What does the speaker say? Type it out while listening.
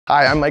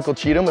Hi, I'm Michael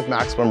Cheatham with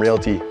Maximum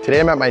Realty. Today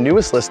I'm at my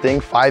newest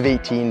listing,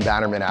 518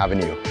 Bannerman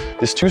Avenue.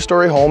 This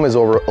two-story home is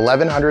over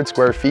 1,100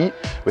 square feet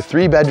with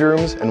 3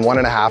 bedrooms and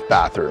 1.5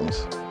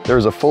 bathrooms. There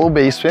is a full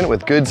basement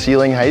with good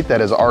ceiling height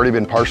that has already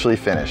been partially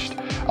finished.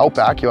 Out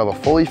back, you have a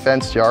fully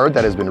fenced yard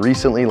that has been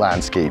recently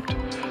landscaped.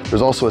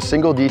 There's also a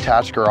single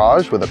detached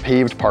garage with a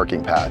paved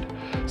parking pad.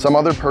 Some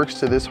other perks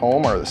to this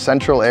home are the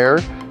central air,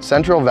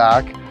 central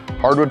vac,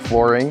 hardwood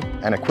flooring,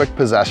 and a quick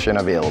possession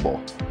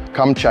available.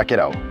 Come check it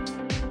out.